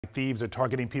Thieves are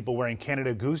targeting people wearing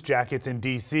Canada Goose jackets in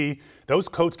D.C. Those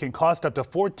coats can cost up to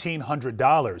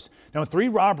 $1,400. Now, 3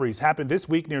 robberies happened this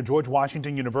week near George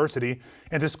Washington University,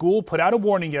 and the school put out a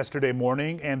warning yesterday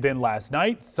morning. And then last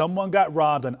night, someone got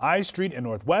robbed on I Street in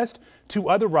Northwest. 2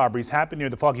 other robberies happened near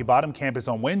the Foggy Bottom campus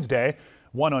on Wednesday,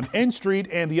 one on N Street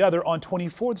and the other on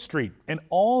 24th Street. In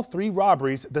all 3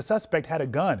 robberies, the suspect had a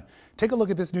gun. Take a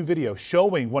look at this new video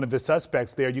showing one of the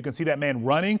suspects there. You can see that man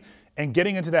running and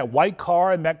getting into that white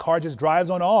car, and that car just drives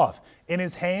on off. In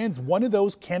his hands, one of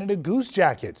those Canada Goose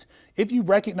jackets. If you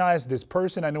recognize this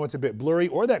person, I know it's a bit blurry,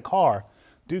 or that car,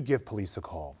 do give police a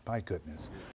call. My goodness.